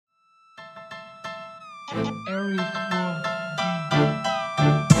Eric will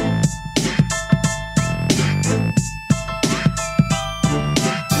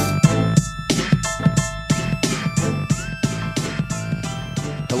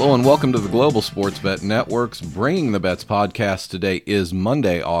Hello and welcome to the Global Sports Bet Network's Bringing the Bets podcast. Today is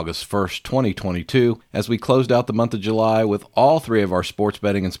Monday, August 1st, 2022, as we closed out the month of July with all three of our sports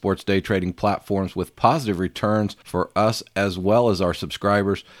betting and sports day trading platforms with positive returns for us as well as our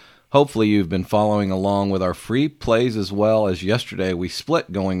subscribers. Hopefully you've been following along with our free plays as well, as yesterday we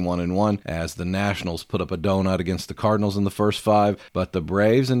split going 1-1 as the Nationals put up a donut against the Cardinals in the first five, but the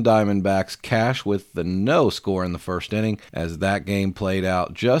Braves and Diamondbacks cash with the no score in the first inning as that game played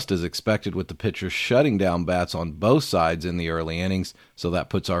out just as expected with the pitchers shutting down bats on both sides in the early innings. So that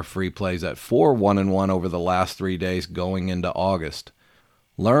puts our free plays at 4-1-1 over the last 3 days going into August.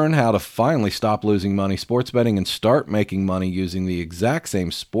 Learn how to finally stop losing money sports betting and start making money using the exact same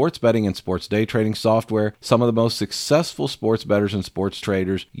sports betting and sports day trading software some of the most successful sports bettors and sports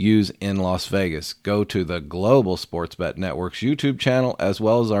traders use in Las Vegas. Go to the Global Sports Bet Network's YouTube channel as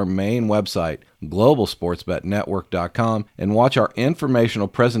well as our main website, globalsportsbetnetwork.com, and watch our informational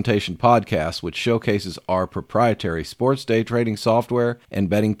presentation podcast, which showcases our proprietary sports day trading software and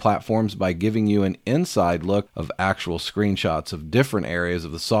betting platforms by giving you an inside look of actual screenshots of different areas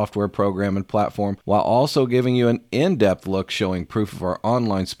of the software program and platform, while also giving you an in-depth look showing proof of our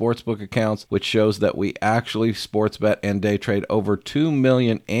online sportsbook accounts, which shows that we actually sports bet and day trade over $2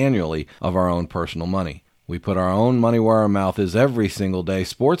 million annually of our own personal money. We put our own money where our mouth is every single day,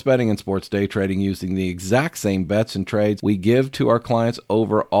 sports betting and sports day trading using the exact same bets and trades we give to our clients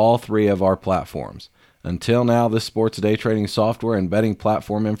over all three of our platforms. Until now, this sports day trading software and betting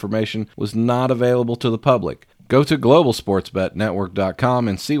platform information was not available to the public. Go to globalsportsbetnetwork.com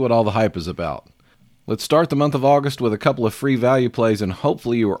and see what all the hype is about. Let's start the month of August with a couple of free value plays, and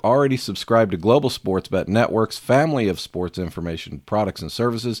hopefully you are already subscribed to Global Sports Bet Network's family of sports information products and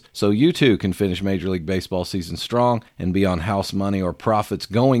services, so you too can finish Major League Baseball season strong and be on house money or profits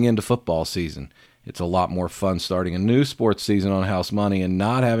going into football season. It's a lot more fun starting a new sports season on house money and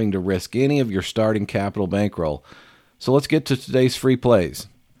not having to risk any of your starting capital bankroll. So let's get to today's free plays.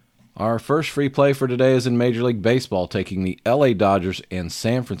 Our first free play for today is in Major League Baseball, taking the LA Dodgers and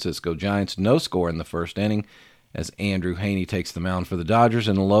San Francisco Giants no score in the first inning as Andrew Heaney takes the mound for the Dodgers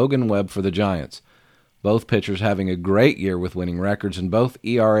and Logan Webb for the Giants. Both pitchers having a great year with winning records and both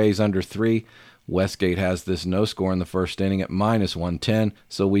ERAs under 3. Westgate has this no score in the first inning at -110,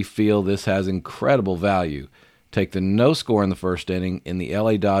 so we feel this has incredible value. Take the no score in the first inning in the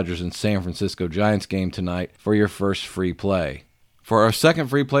LA Dodgers and San Francisco Giants game tonight for your first free play. For our second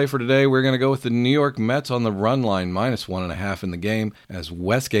free play for today, we're going to go with the New York Mets on the run line, -1.5 in the game, as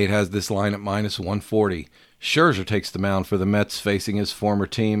Westgate has this line at -140. Scherzer takes the mound for the Mets facing his former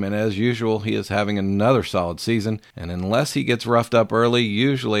team, and as usual, he is having another solid season, and unless he gets roughed up early,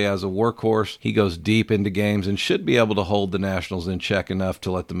 usually as a workhorse, he goes deep into games and should be able to hold the Nationals in check enough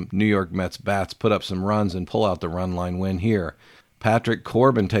to let the New York Mets bats put up some runs and pull out the run line win here. Patrick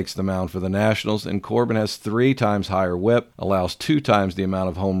Corbin takes the mound for the Nationals, and Corbin has 3 times higher whip, allows 2 times the amount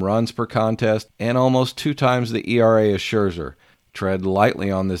of home runs per contest, and almost 2 times the ERA as Scherzer. Tread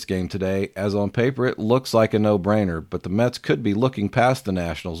lightly on this game today, as on paper it looks like a no-brainer, but the Mets could be looking past the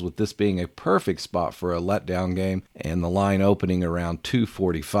Nationals with this being a perfect spot for a letdown game, and the line opening around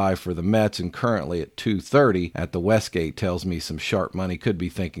 245 for the Mets and currently at 230 at the Westgate tells me some sharp money could be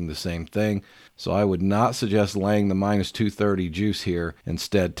thinking the same thing, so I would not suggest laying the -230 juice here.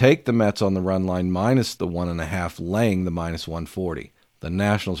 Instead, take the Mets on the run line minus the 1.5, laying the -140. The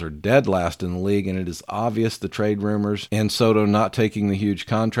Nationals are dead last in the league, and it is obvious the trade rumors and Soto not taking the huge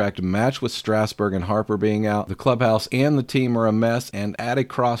contract match with Strasburg and Harper being out. The clubhouse and the team are a mess and at a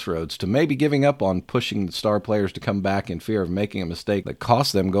crossroads to maybe giving up on pushing the star players to come back in fear of making a mistake that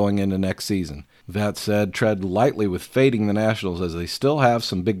costs them going into next season. That said, tread lightly with fading the Nationals as they still have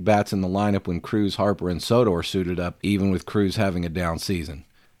some big bats in the lineup when Cruz, Harper, and Soto are suited up, even with Cruz having a down season.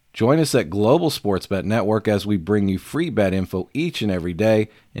 Join us at Global Sports Bet Network as we bring you free bet info each and every day.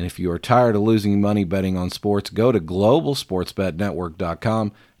 And if you are tired of losing money betting on sports, go to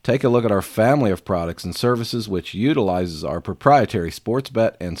globalsportsbetnetwork.com. Take a look at our family of products and services, which utilizes our proprietary sports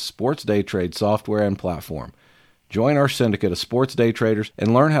bet and sports day trade software and platform. Join our syndicate of sports day traders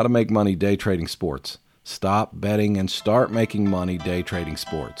and learn how to make money day trading sports. Stop betting and start making money day trading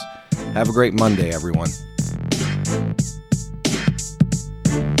sports. Have a great Monday, everyone.